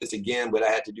this again, what I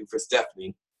had to do for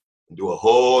Stephanie, and do a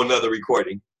whole nother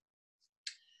recording.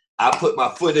 I put my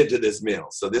foot into this meal.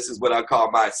 So this is what I call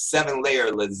my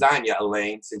 7-layer lasagna,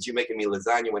 Elaine. Since you're making me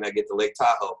lasagna when I get to Lake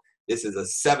Tahoe, this is a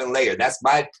 7-layer. That's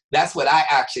what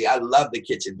I love the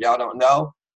kitchen. If y'all don't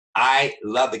know, I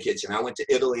love the kitchen. I went to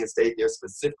Italy and stayed there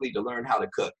specifically to learn how to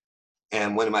cook.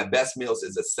 And one of my best meals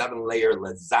is a 7-layer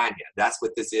lasagna. That's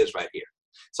what this is right here.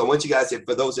 So I want you guys,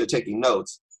 for those who are taking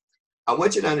notes, I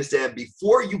want you to understand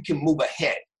before you can move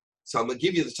ahead. So I'm going to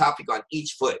give you the topic on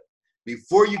each foot.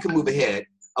 Before you can move ahead,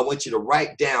 I want you to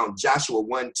write down Joshua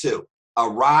 1:2.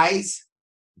 Arise,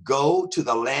 go to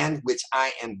the land which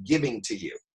I am giving to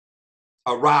you.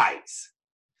 Arise,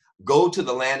 go to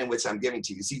the land in which I'm giving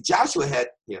to you. See, Joshua had,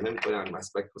 let me put on my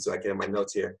spectacles so I can have my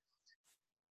notes here.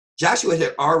 Joshua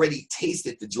had already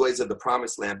tasted the joys of the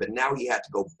promised land, but now he had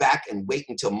to go back and wait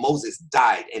until Moses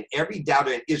died and every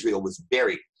doubter in Israel was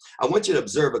buried. I want you to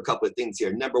observe a couple of things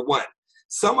here. Number one,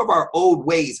 some of our old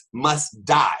ways must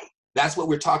die. That's what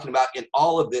we're talking about in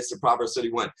all of this in Proverbs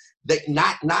 31. They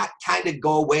not kind of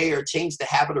go away or change the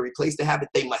habit or replace the habit.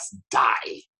 They must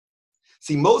die.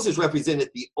 See, Moses represented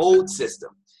the old system.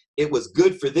 It was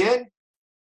good for then,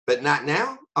 but not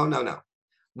now. Oh, no.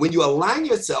 When you align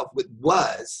yourself with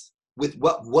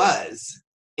what was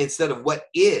instead of what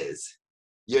is,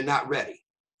 you're not ready.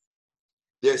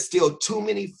 There's still too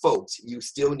many folks you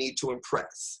still need to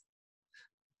impress.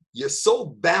 You're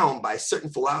so bound by certain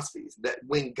philosophies that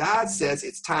when God says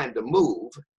it's time to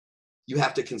move, you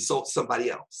have to consult somebody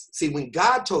else. See, when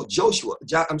God told talk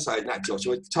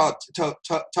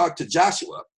to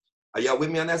Joshua, are y'all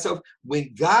with me on that? So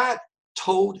when God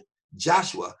told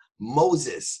Joshua,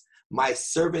 Moses, my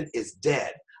servant is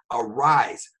dead,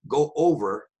 arise, go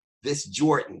over this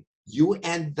Jordan, you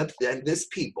and this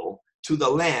people, to the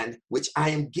land which I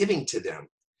am giving to them.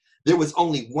 There was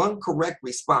only one correct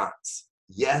response.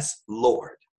 Yes,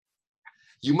 Lord.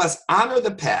 You must honor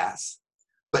the past,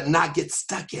 but not get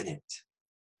stuck in it.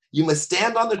 You must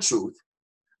stand on the truth,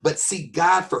 but seek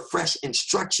God for fresh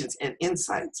instructions and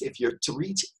insights if you're to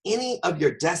reach any of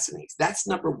your destinies. That's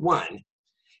number one,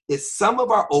 is some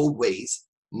of our old ways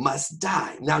must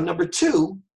die. Now, number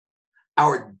two,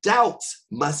 our doubts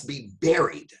must be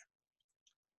buried.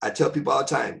 I tell people all the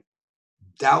time,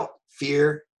 doubt,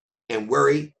 fear, and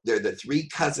worry, they're the three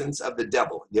cousins of the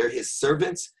devil. They're his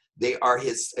servants. They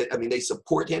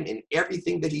support him in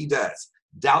everything that he does.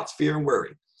 Doubts, fear, and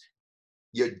worry.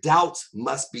 Your doubts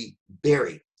must be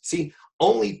buried. See,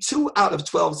 only 2 out of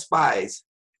 12 spies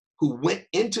who went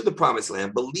into the promised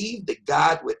land believed that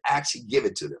God would actually give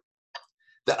it to them.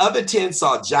 The other 10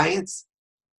 saw giants,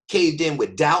 caved in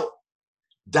with doubt,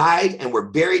 died, and were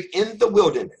buried in the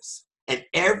wilderness. And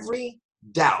every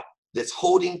doubt that's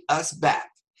holding us back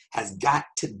has got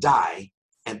to die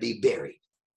and be buried,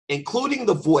 including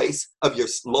the voice of your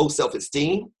low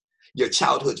self-esteem, your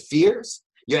childhood fears,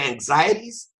 your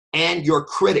anxieties, and your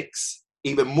critics,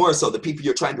 even more so the people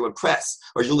you're trying to impress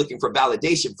or you're looking for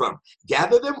validation from.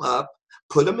 Gather them up,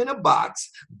 put them in a box,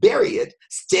 bury it,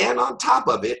 stand on top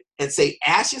of it, and say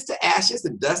ashes to ashes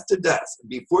and dust to dust.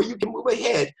 Before you can move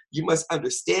ahead, you must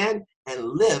understand and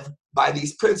live by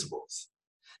these principles.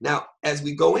 Now, as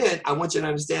we go in, I want you to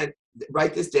understand,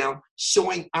 write this down,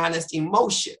 showing honest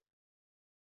emotion.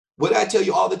 What I tell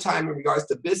you all the time in regards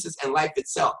to business and life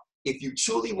itself, if you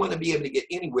truly want to be able to get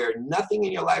anywhere, nothing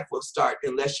in your life will start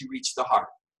unless you reach the heart.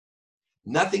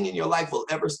 Nothing in your life will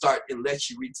ever start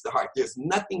unless you reach the heart. There's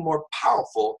nothing more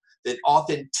powerful than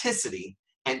authenticity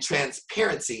and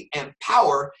transparency and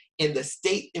power in the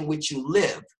state in which you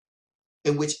live,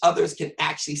 in which others can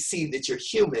actually see that you're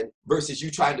human versus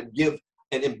you trying to give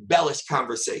an embellished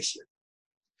conversation.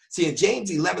 See, in James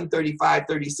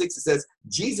 11:35-36, it says,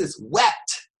 Jesus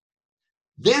wept.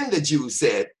 Then the Jews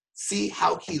said, see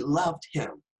how he loved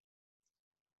him.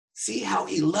 See how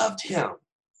he loved him.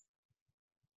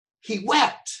 He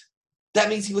wept. That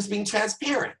means he was being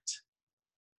transparent.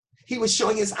 He was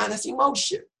showing his honest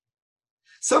emotion.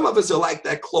 Some of us are like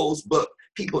that closed book.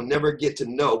 People never get to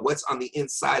know what's on the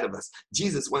inside of us.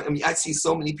 I see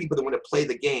so many people that want to play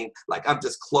the game like I'm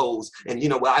just closed. And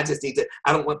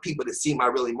I don't want people to see my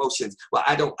real emotions. Well,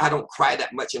 I don't cry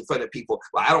that much in front of people.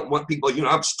 Well, I don't want people,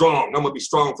 I'm strong. I'm going to be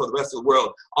strong for the rest of the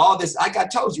world. All this, like I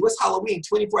told you, it's Halloween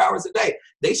 24 hours a day.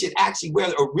 They should actually wear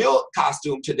a real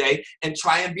costume today and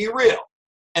try and be real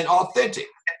and authentic.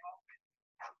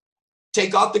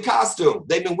 Take off the costume.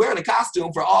 They've been wearing a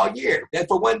costume for all year. And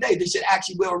for one day, they should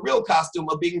actually wear a real costume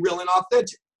of being real and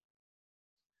authentic.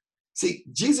 See,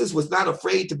 Jesus was not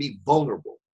afraid to be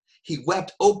vulnerable. He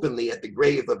wept openly at the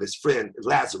grave of his friend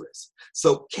Lazarus.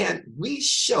 So can we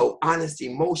show honest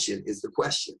emotion is the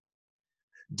question.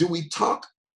 Do we talk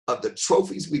of the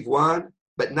trophies we've won,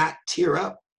 but not tear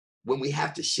up when we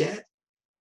have to shed?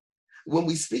 When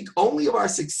we speak only of our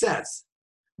success,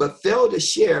 but fail to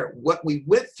share what we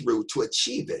went through to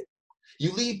achieve it,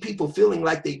 you leave people feeling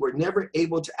like they were never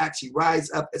able to actually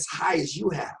rise up as high as you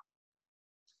have.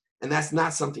 And that's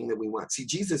not something that we want. See,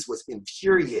 Jesus was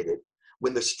infuriated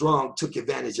when the strong took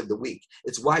advantage of the weak.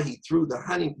 It's why he threw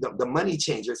the money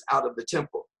changers out of the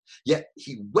temple. Yet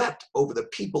he wept over the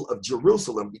people of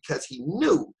Jerusalem because he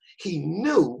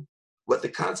knew what the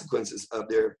consequences of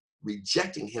their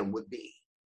rejecting him would be.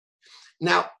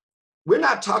 Now, we're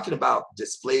not talking about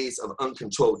displays of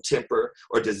uncontrolled temper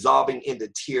or dissolving into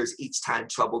tears each time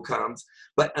trouble comes,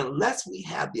 but unless we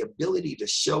have the ability to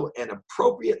show an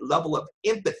appropriate level of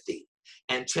empathy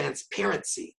and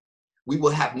transparency, we will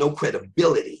have no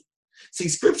credibility. See,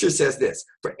 scripture says this: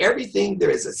 for everything there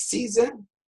is a season,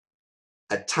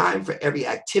 a time for every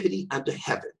activity under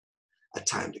heaven, a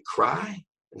time to cry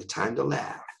and a time to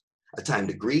laugh, a time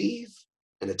to grieve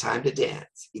and a time to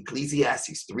dance.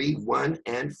 Ecclesiastes 3:1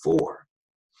 and 4.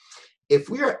 If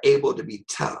we are able to be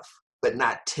tough but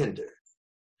not tender,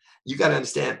 you got to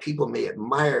understand, people may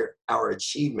admire our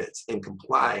achievements and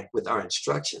comply with our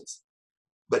instructions,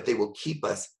 but they will keep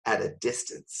us at a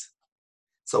distance.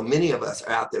 So many of us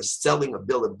are out there selling a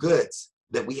bill of goods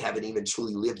that we haven't even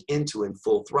truly lived into in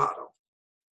full throttle.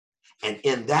 And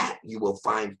in that, you will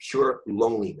find pure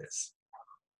loneliness.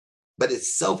 But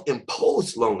it's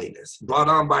self-imposed loneliness brought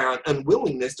on by our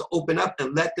unwillingness to open up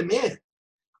and let them in.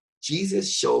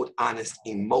 Jesus showed honest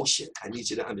emotion. I need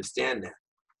you to understand that.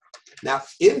 Now,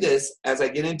 in this, as I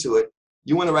get into it,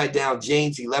 you want to write down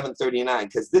James 11:39,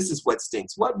 because this is what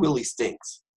stinks. What really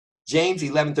stinks? James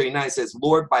 11:39 says,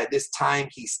 Lord, by this time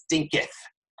he stinketh.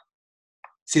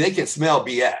 See, they can smell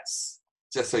BS,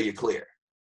 just so you're clear,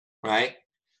 right?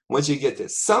 Once you get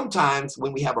this, sometimes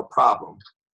when we have a problem,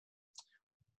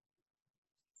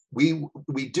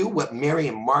 we do what Mary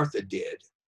and Martha did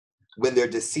when their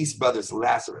deceased brother's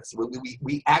Lazarus.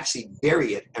 We actually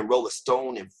bury it and roll a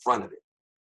stone in front of it.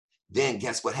 Then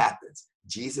guess what happens?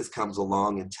 Jesus comes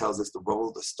along and tells us to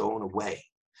roll the stone away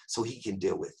so he can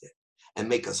deal with it and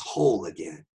make us whole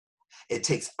again. It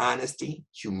takes honesty,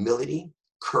 humility,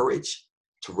 courage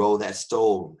to roll that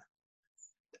stone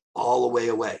all the way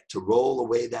away, to roll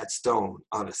away that stone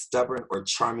on a stubborn or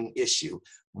charming issue.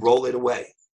 Roll it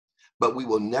away. But we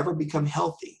will never become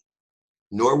healthy,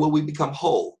 nor will we become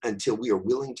whole until we are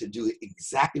willing to do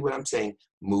exactly what I'm saying,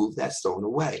 move that stone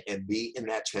away and be in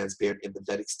that transparent,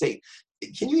 empathetic state.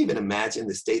 Can you even imagine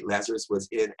the state Lazarus was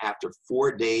in after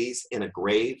 4 days in a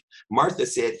grave? Martha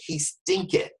said, he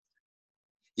stinketh.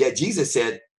 Yet Jesus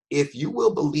said, if you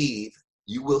will believe,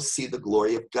 you will see the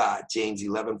glory of God, James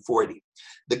 11:40.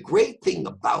 The great thing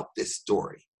about this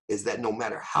story is that no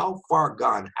matter how far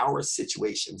gone our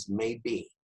situations may be,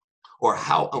 or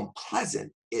how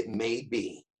unpleasant it may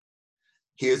be,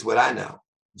 here's what I know.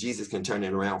 Jesus can turn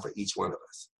it around for each one of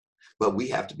us. But we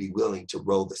have to be willing to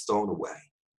roll the stone away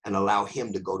and allow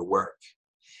him to go to work.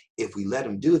 If we let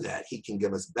him do that, he can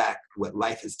give us back what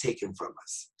life has taken from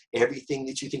us. Everything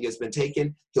that you think has been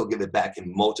taken, he'll give it back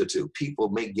in multitude. People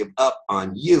may give up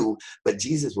on you, but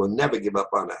Jesus will never give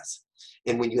up on us.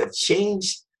 And when you have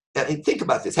changed, and think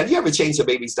about this. Have you ever changed a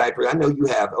baby's diaper? I know you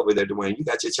have over there, Dwayne. You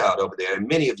got your child over there. And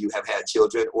many of you have had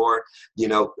children, or,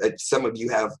 some of you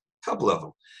have a couple of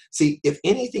them. See, if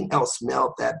anything else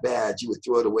smelled that bad, you would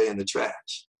throw it away in the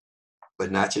trash.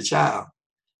 But not your child.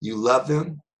 You love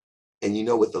them, and you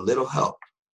know with a little help,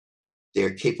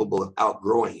 they're capable of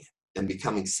outgrowing it and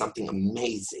becoming something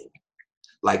amazing.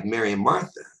 Like Mary and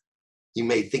Martha, you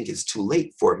may think it's too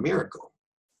late for a miracle.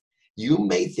 You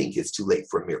may think it's too late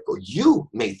for a miracle. You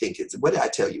may think it's, what did I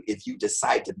tell you? If you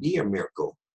decide to be a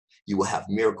miracle, you will have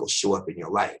miracles show up in your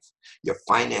life. Your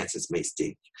finances may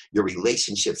stink. Your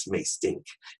relationships may stink.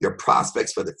 Your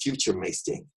prospects for the future may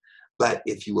stink. But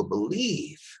if you will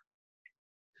believe,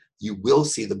 you will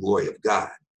see the glory of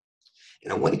God.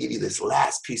 And I want to give you this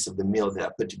last piece of the meal that I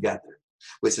put together,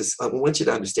 which is, I want you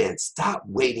to understand, stop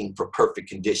waiting for perfect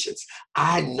conditions.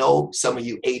 I know some of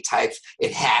you A-types,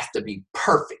 it has to be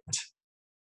perfect.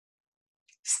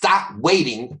 Stop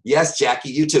waiting. Yes,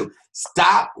 Jackie, you too.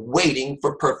 Stop waiting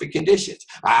for perfect conditions.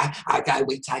 I got to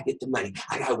wait till I get the money.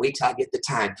 I got to wait till I get the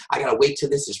time. I got to wait till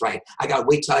this is right. I got to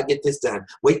wait till I get this done.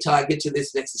 Wait till I get to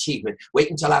this next achievement. Wait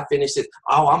until I finish this.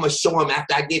 Oh, I'm going to show them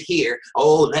after I get here.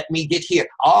 Oh, let me get here.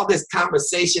 All this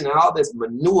conversation and all this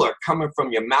manure coming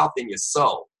from your mouth and your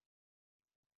soul.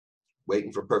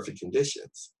 Waiting for perfect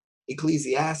conditions.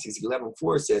 Ecclesiastes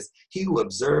 11:4 says, he who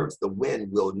observes the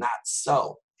wind will not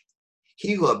sow.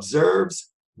 He who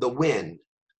observes the wind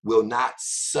will not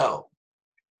sow.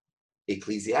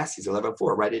 Ecclesiastes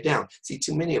 11:4. Write it down. See,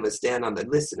 too many of us stand on the,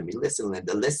 listen to me, listen,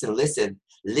 Linda, listen,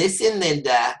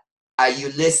 Linda. Are you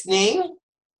listening?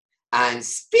 I'm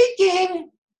speaking.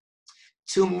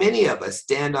 Too many of us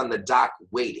stand on the dock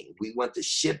waiting. We want the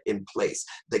ship in place,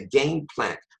 the game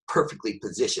plan perfectly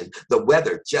positioned, the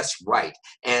weather just right,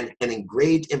 and an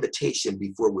engraved invitation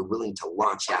before we're willing to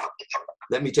launch out.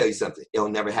 Let me tell you something. It'll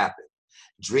never happen.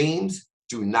 Dreams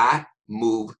do not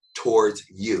move towards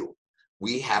you.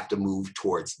 We have to move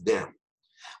towards them.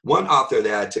 One author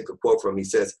that I took a quote from, he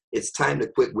says, it's time to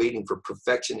quit waiting for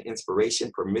perfection,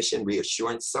 inspiration, permission,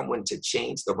 reassurance, someone to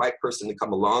change, the right person to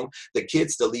come along, the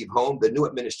kids to leave home, the new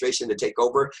administration to take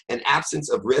over, an absence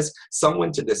of risk,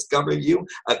 someone to discover you,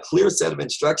 a clear set of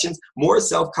instructions, more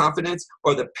self-confidence,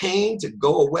 or the pain to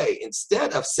go away.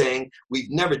 Instead of saying,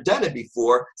 we've never done it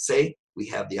before, say, we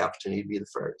have the opportunity to be the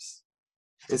first.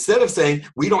 Instead of saying,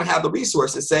 we don't have the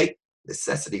resources, say,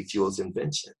 necessity fuels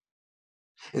invention.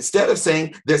 Instead of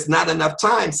saying, there's not enough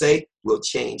time, say, we'll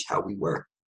change how we work.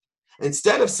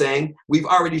 Instead of saying, we've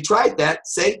already tried that,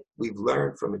 say, we've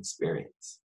learned from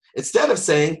experience. Instead of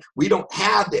saying, we don't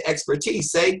have the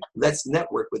expertise, say, let's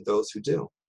network with those who do.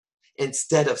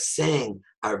 Instead of saying,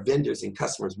 our vendors and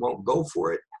customers won't go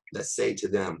for it, let's say to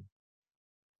them,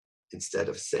 instead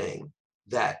of saying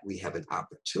that we have an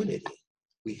opportunity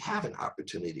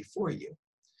for you.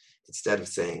 Instead of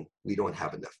saying, we don't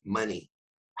have enough money,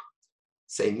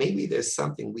 say, maybe there's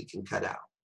something we can cut out.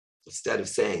 Instead of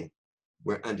saying,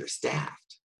 we're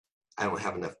understaffed, I don't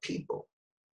have enough people,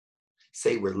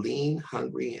 say, we're lean,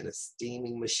 hungry, and a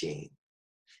steaming machine.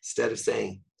 Instead of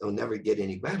saying, it'll never get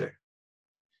any better,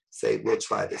 say, we'll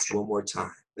try this one more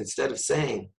time. Instead of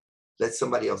saying, let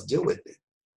somebody else deal with it,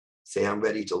 say, I'm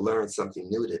ready to learn something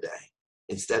new today.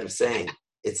 Instead of saying,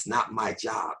 it's not my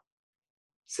job,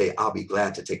 say, I'll be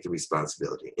glad to take the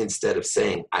responsibility. Instead of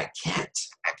saying, I can't,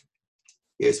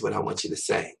 here's what I want you to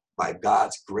say. By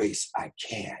God's grace, I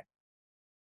can.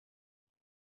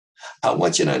 I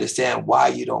want you to understand why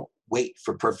you don't wait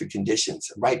for perfect conditions.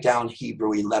 Write down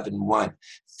Hebrew 11:1.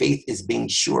 Faith is being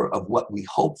sure of what we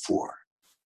hope for.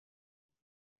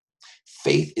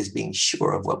 Faith is being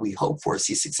sure of what we hope for.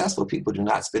 See, successful people do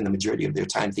not spend the majority of their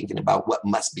time thinking about what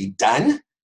must be done.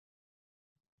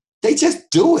 They just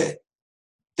do it.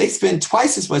 They spend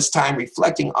twice as much time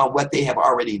reflecting on what they have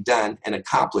already done and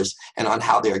accomplished and on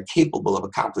how they are capable of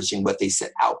accomplishing what they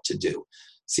set out to do.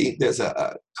 See, there's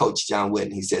a coach, John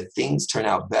Wooden, he said, things turn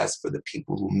out best for the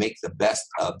people who make the best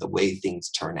of the way things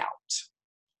turn out.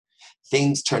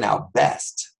 Things turn out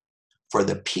best for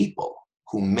the people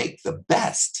who make the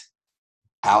best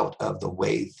out of the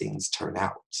way things turn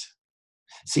out.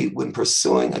 See, when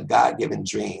pursuing a God-given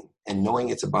dream and knowing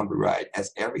it's a bumpy ride,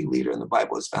 as every leader in the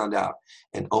Bible has found out,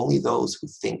 and only those who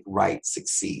think right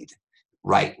succeed.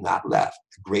 Right, not left.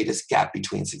 The greatest gap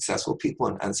between successful people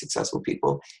and unsuccessful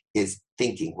people is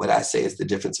thinking. What I say is the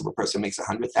difference of a person makes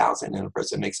 100,000 and a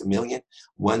person makes 1,000,000,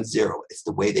 1 0. It's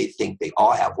the way they think. They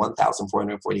all have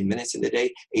 1,440 minutes in a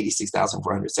day,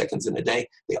 86,400 seconds in a day.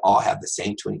 They all have the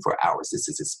same 24 hours. This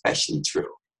is especially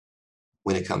true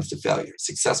when it comes to failure.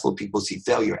 Successful people see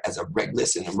failure as a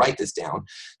listen and write this down.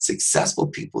 Successful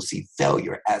people see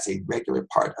failure as a regular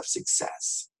part of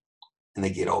success, and they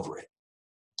get over it.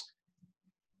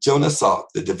 Jonas Salk,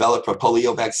 the developer of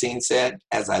polio vaccine, said,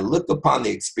 as I look upon the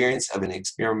experience of an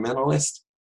experimentalist,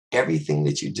 everything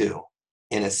that you do,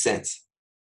 in a sense,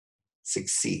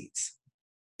 succeeds.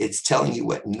 It's telling you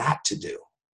what not to do,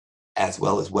 as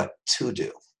well as what to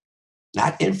do.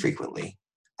 Not infrequently,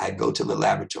 I go to the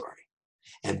laboratory,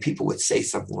 and people would say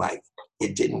something like,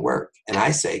 it didn't work. And I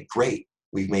say, great,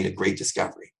 we've made a great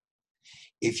discovery.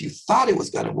 If you thought it was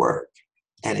going to work,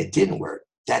 and it didn't work,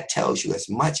 that tells you as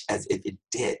much as if it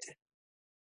did.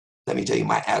 Let me tell you,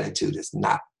 my attitude is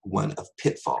not one of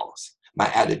pitfalls.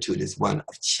 My attitude is one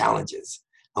of challenges.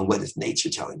 And what is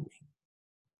nature telling me?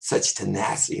 Such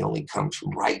tenacity only comes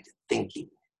from right thinking.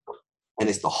 And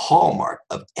it's the hallmark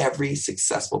of every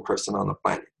successful person on the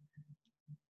planet.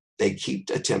 They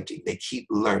keep attempting, they keep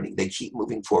learning, they keep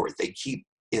moving forward, they keep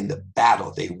in the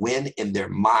battle, they win in their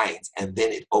minds, and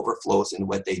then it overflows in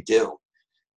what they do.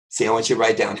 See, I want you to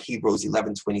write down Hebrews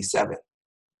 11:27.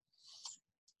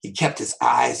 He kept his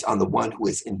eyes on the one who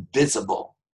is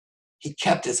invisible. He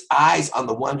kept his eyes on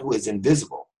the one who is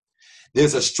invisible.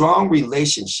 There's a strong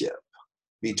relationship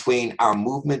between our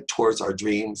movement towards our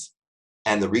dreams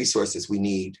and the resources we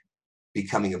need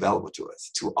becoming available to us.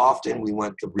 Too often we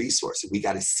want the resources. We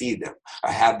got to see them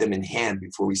or have them in hand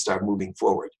before we start moving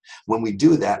forward. When we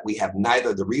do that, we have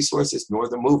neither the resources nor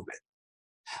the movement.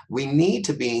 We need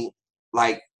to be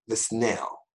like the snail.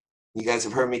 You guys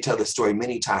have heard me tell the story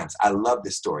many times. I love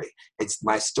this story. It's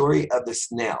my story of the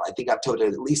snail. I think I've told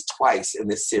it at least twice in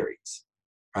this series,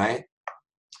 right?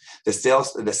 The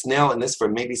snail, and this for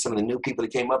maybe some of the new people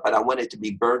that came up, but I want it to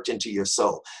be burnt into your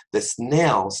soul. The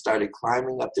snail started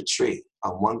climbing up the tree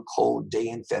on one cold day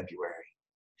in February.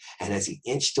 And as he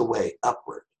inched away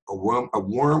upward, a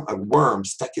worm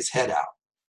stuck his head out,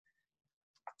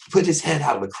 put his head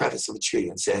out of a crevice of a tree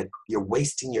and said, "You're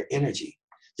wasting your energy.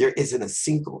 There isn't a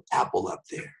single apple up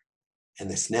there." And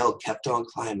the snail kept on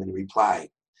climbing and replied,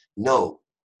 "No,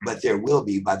 but there will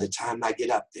be by the time I get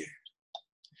up there."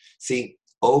 See,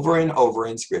 over and over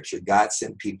in scripture, God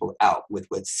sent people out with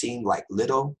what seemed like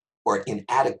little or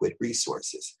inadequate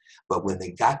resources. But when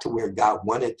they got to where God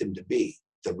wanted them to be,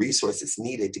 the resources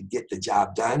needed to get the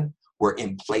job done were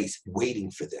in place waiting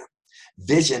for them.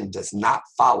 Vision does not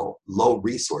follow low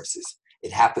resources.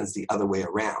 It happens the other way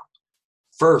around.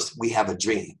 First, we have a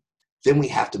dream. Then we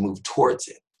have to move towards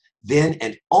it. Then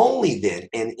and only then,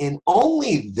 and in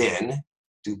only then,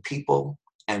 do people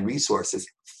and resources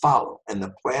follow. And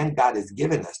the plan God has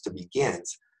given us to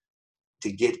begins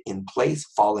to get in place,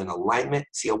 fall in alignment.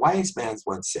 See, a wise man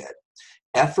once said,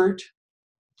 effort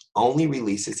only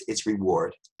releases its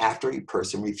reward after a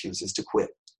person refuses to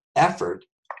quit. Effort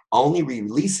only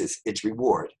releases its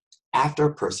reward after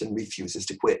a person refuses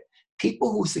to quit.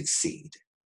 People who succeed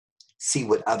see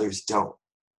what others don't.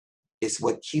 It's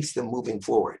what keeps them moving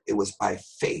forward. It was by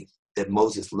faith that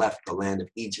Moses left the land of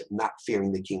Egypt, not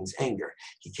fearing the king's anger.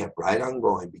 He kept right on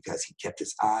going because he kept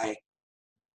his eye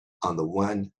on the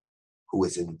one who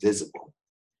is invisible.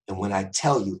 And when I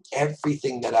tell you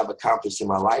everything that I've accomplished in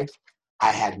my life,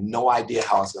 I had no idea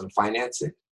how I was going to finance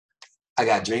it. I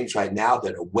got dreams right now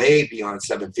that are way beyond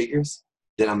 7 figures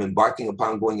that I'm embarking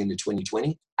upon going into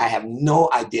 2020. I have no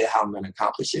idea how I'm going to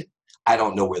accomplish it. I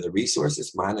don't know where the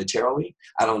resources, monetarily.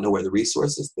 I don't know where the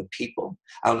resources, the people.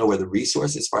 I don't know where the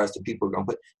resources, as far as the people are going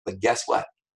to put. But guess what?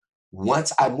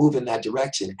 Once I move in that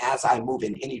direction, as I move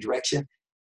in any direction,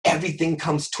 everything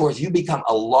comes towards you. Become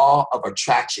a law of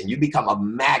attraction. You become a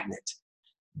magnet.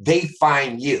 They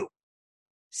find you.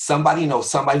 Somebody knows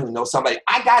somebody who knows somebody.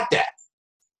 I got that.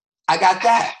 I got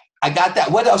that. I got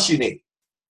that. What else you need?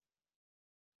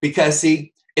 Because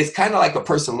see, it's kind of like a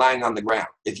person lying on the ground.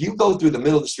 If you go through the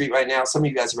middle of the street right now, some of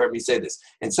you guys have heard me say this,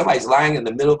 and somebody's lying in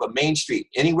the middle of a main street,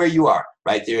 anywhere you are,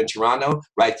 right there in Toronto,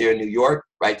 right there in New York,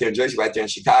 right there in Jersey, right there in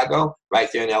Chicago, right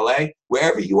there in LA,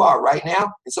 wherever you are right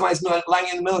now, and somebody's lying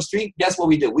in the middle of the street, guess what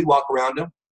we do? We walk around them.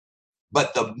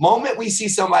 But the moment we see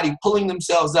somebody pulling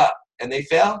themselves up and they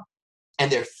fail,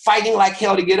 and they're fighting like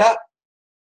hell to get up,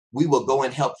 we will go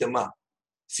and help them up.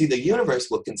 See, the universe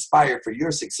will conspire for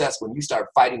your success when you start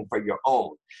fighting for your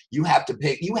own. You have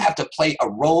to play a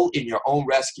role in your own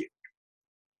rescue.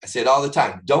 I say it all the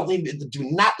time. Do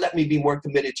not let me be more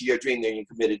committed to your dream than you're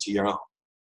committed to your own.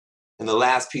 And the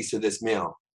last piece of this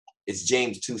meal is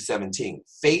James 2:17.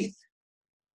 Faith,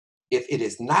 if it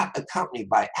is not accompanied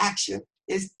by action,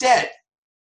 is dead.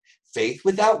 Faith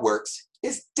without works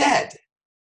is dead.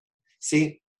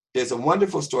 See, there's a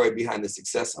wonderful story behind the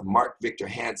success of Mark Victor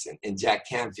Hansen and Jack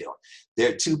Canfield.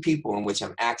 They're 2 people in which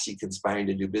I'm actually conspiring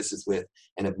to do business with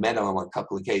and have met them on a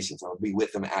couple of occasions. I'll be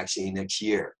with them actually next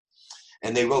year.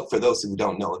 And they wrote, for those who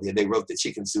don't know, they wrote The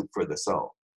Chicken Soup for the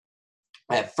Soul.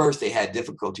 At first, they had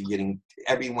difficulty getting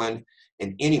everyone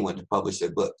and anyone to publish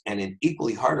their book, and an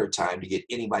equally harder time to get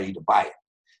anybody to buy it.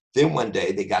 Then one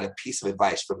day, they got a piece of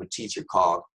advice from a teacher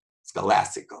called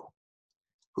Scholastico,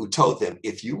 who told them,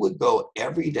 if you would go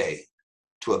every day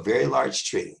to a very large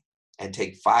tree and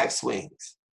take 5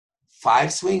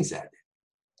 swings at it,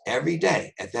 every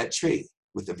day at that tree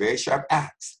with a very sharp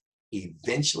axe,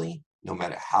 eventually, no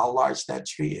matter how large that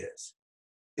tree is,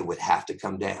 it would have to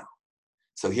come down.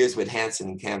 So here's what Hansen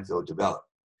and Canfield developed.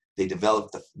 They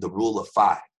developed the rule of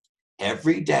 5.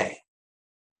 Every day,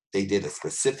 they did a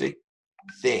specific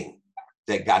thing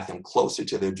that got them closer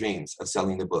to their dreams of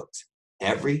selling the books.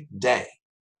 Every day,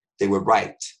 they would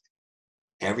write.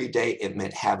 Every day it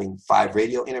meant having 5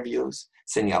 radio interviews,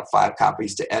 sending out 5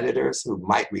 copies to editors who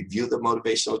might review the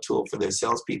motivational tool for their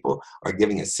salespeople, or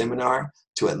giving a seminar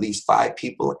to at least 5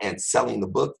 people and selling the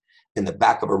book in the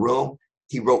back of a room.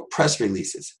 He wrote press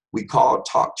releases. We called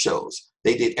talk shows.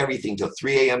 They did everything till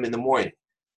 3 a.m. in the morning.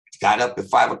 Got up at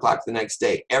 5 o'clock the next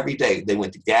day. Every day they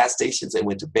went to gas stations, they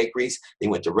went to bakeries, they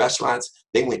went to restaurants,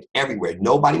 they went everywhere.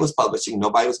 Nobody was publishing,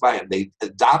 nobody was buying. They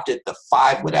adopted the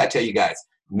 5, what did I tell you guys?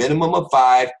 Minimum of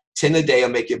 5, 10 a day will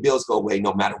make your bills go away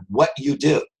no matter what you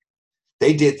do.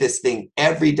 They did this thing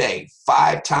every day,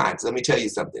 5 times. Let me tell you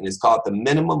something. It's called the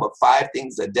minimum of 5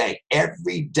 things a day.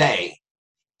 Every day,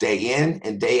 day in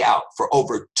and day out for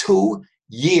over 2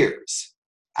 years.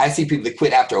 I see people that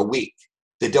quit after a week,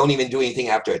 that don't even do anything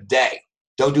after a day,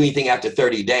 don't do anything after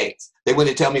 30 days. They want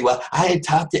to tell me, well, I had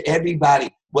talked to everybody.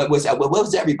 What was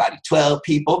everybody? 12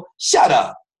 people? Shut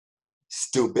up,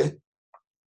 stupid.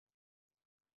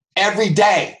 Every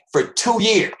day for 2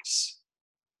 years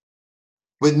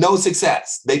with no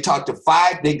success. They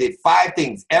did 5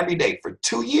 things every day for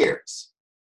 2 years.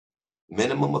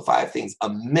 Minimum of 5 things, a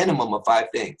minimum of 5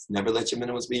 things. Never let your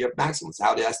minimums be your maximums.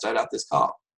 How did I start out this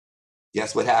call?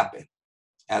 Guess what happened?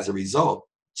 As a result,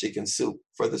 Chicken Soup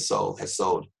for the Soul has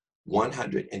sold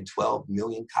 112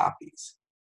 million copies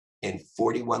in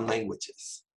 41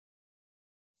 languages.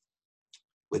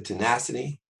 With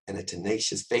tenacity and a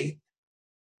tenacious faith,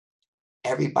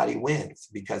 everybody wins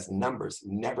because numbers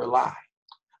never lie.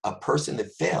 A person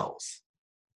that fails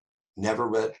never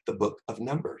read the book of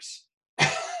Numbers.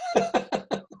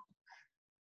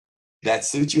 That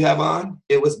suit you have on,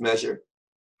 it was measured.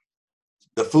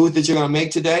 The food that you're going to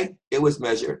make today, it was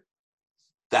measured.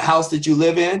 The house that you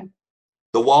live in,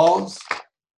 the walls,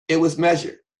 it was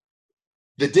measured.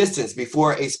 The distance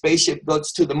before a spaceship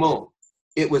goes to the moon,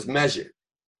 it was measured.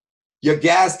 Your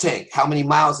gas tank, how many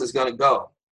miles is going to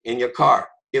go in your car,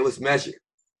 it was measured.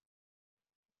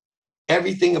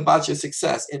 Everything about your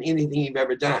success and anything you've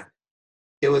ever done,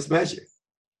 it was measured.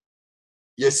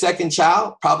 Your second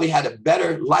child probably had a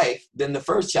better life than the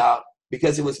first child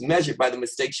because it was measured by the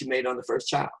mistakes you made on the first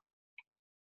child.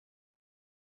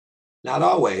 Not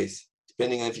always,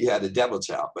 depending on if you had a devil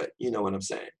child, but you know what I'm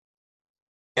saying.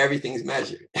 Everything's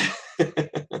measured.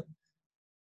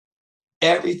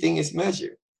 Everything is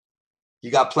measured.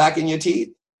 You got plaque in your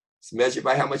teeth, it's measured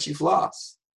by how much you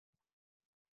floss.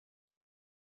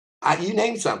 You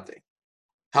name something.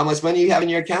 How much money you have in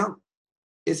your account,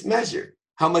 it's measured.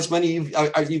 How much money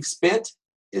you've spent,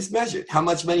 it's measured. How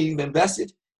much money you've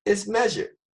invested, it's measured.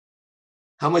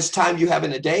 How much time you have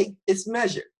in a day, it's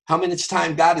measured. How much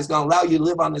time God is going to allow you to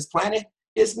live on this planet,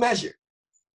 it's measured.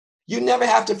 You never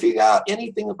have to figure out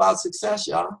anything about success,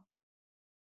 y'all.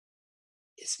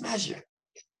 It's measured.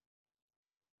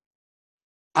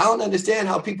 I don't understand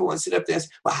how people want to sit up there and say,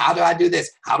 well, how do I do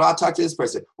this? How do I talk to this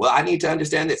person? Well, I need to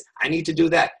understand this. I need to do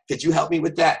that. Could you help me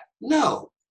with that? No.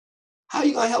 How are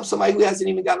you going to help somebody who hasn't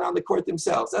even gotten on the court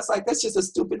themselves? That's just a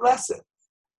stupid lesson.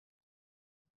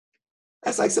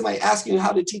 That's like somebody asking you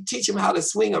how to teach them how to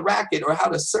swing a racket or how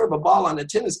to serve a ball on a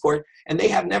tennis court, and they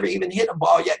have never even hit a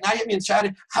ball yet. Now you're even trying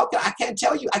to, I can't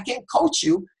tell you, I can't coach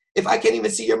you if I can't even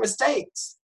see your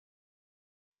mistakes.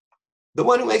 The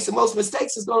one who makes the most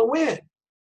mistakes is going to win.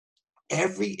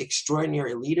 Every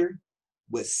extraordinary leader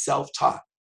was self-taught.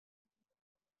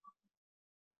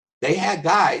 They had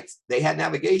guides, they had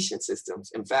navigation systems.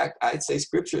 In fact, I'd say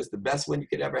scripture is the best one you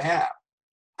could ever have.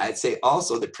 I'd say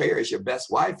also that prayer is your best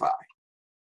Wi-Fi.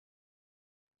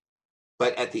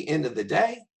 But at the end of the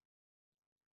day,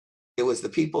 it was the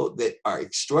people that are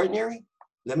extraordinary.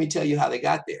 Let me tell you how they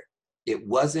got there. It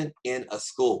wasn't in a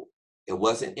school. It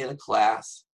wasn't in a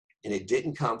class, and it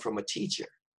didn't come from a teacher.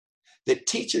 The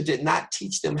teacher did not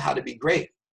teach them how to be great.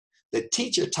 The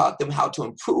teacher taught them how to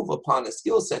improve upon a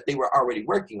skill set they were already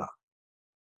working on.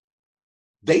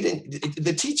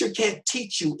 The teacher can't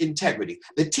teach you integrity.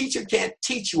 The teacher can't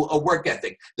teach you a work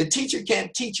ethic. The teacher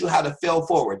can't teach you how to fail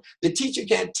forward. The teacher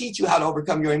can't teach you how to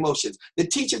overcome your emotions. The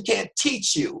teacher can't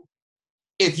teach you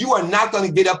if you are not going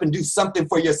to get up and do something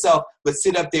for yourself, but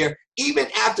sit up there. Even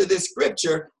after this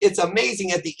scripture, it's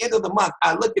amazing. At the end of the month,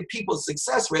 I look at people's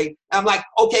success rate. I'm like,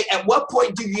 okay, at what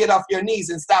point do you get off your knees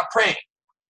and stop praying?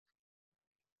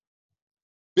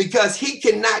 Because he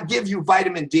cannot give you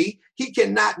vitamin D. He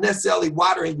cannot necessarily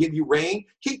water and give you rain.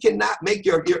 He cannot make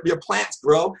your plants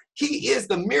grow. He is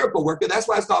the miracle worker. That's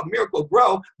why it's called Miracle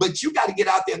Grow. But you got to get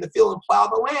out there in the field and plow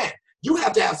the land. You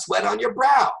have to have sweat on your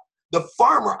brow. The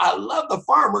farmer, I love the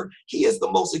farmer. He is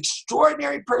the most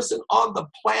extraordinary person on the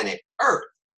planet Earth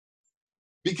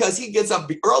because he gets up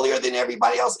earlier than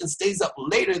everybody else and stays up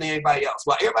later than everybody else.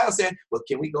 While everybody else saying, well,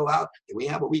 can we go out? Can we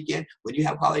have a weekend? When you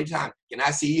have quality time? Can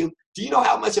I see you? Do you know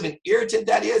how much of an irritant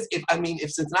that is? If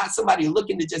it's not somebody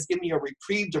looking to just give me a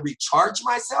reprieve to recharge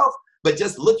myself, but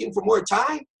just looking for more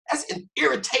time, that's an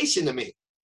irritation to me.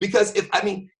 Because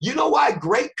you know why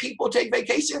great people take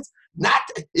vacations? Not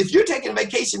if you're taking a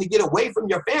vacation to get away from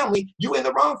your family, you're in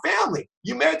the wrong family.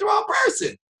 You married the wrong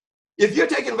person. If you're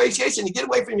taking a vacation to get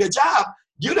away from your job,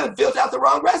 you done filled out the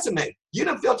wrong resume. You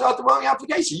done filled out the wrong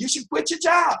application. You should quit your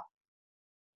job.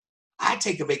 I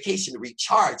take a vacation to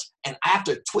recharge, and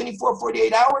after 24,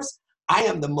 48 hours, I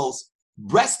am the most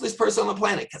restless person on the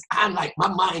planet because I'm like, my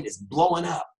mind is blowing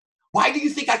up. Why do you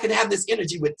think I can have this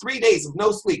energy with 3 days of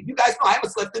no sleep? You guys know I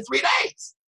haven't slept in 3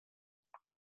 days.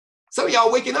 Some of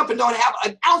y'all waking up and don't have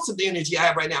an ounce of the energy I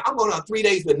have right now. I'm going on 3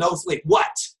 days with no sleep.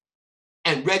 What?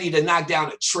 And ready to knock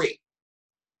down a tree.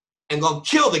 And going to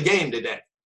kill the game today.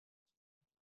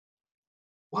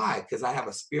 Why? Because I have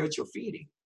a spiritual feeding.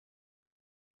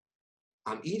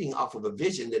 I'm eating off of a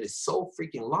vision that is so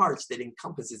freaking large that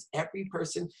encompasses every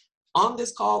person on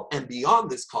this call and beyond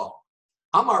this call.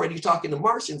 I'm already talking to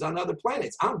Martians on other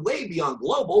planets. I'm way beyond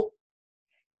global.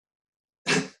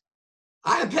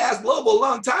 I am past global a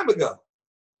long time ago.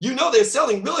 You know they're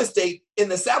selling real estate in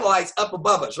the satellites up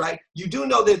above us, right? You do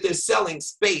know that they're selling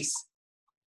space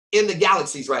in the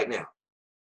galaxies right now.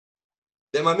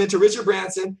 Then my mentor Richard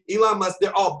Branson, Elon Musk,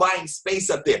 they're all buying space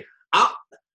up there. I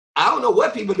don't know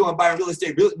what people are doing buying real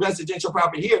estate, residential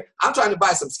property here. I'm trying to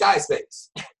buy some sky space.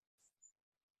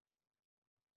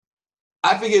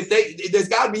 I figure there's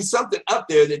got to be something up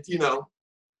there that, you know,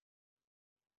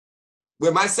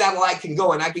 where my satellite can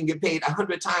go and I can get paid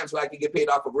 100 times what I can get paid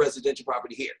off of residential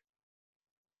property here.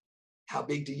 How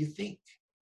big do you think?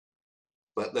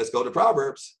 But let's go to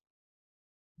Proverbs.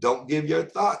 Don't give your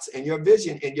thoughts and your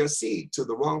vision and your seed to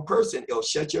the wrong person. It'll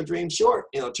shut your dream short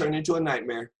and it'll turn into a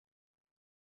nightmare.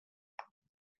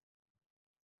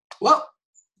 Well,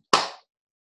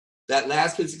 that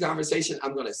last piece of conversation,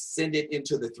 I'm going to send it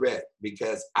into the thread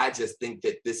because I just think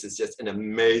that this is just an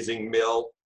amazing meal.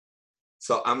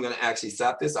 So I'm going to actually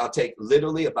stop this. I'll take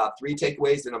literally about 3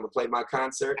 takeaways, then I'm going to play my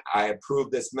concert. I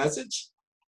approve this message.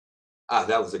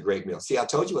 That was a great meal. See, I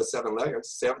told you it was 7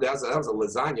 layers. That was a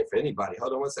lasagna for anybody.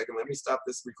 Hold on one second. Let me stop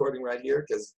this recording right here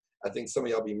because I think some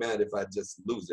of y'all be mad if I just lose it.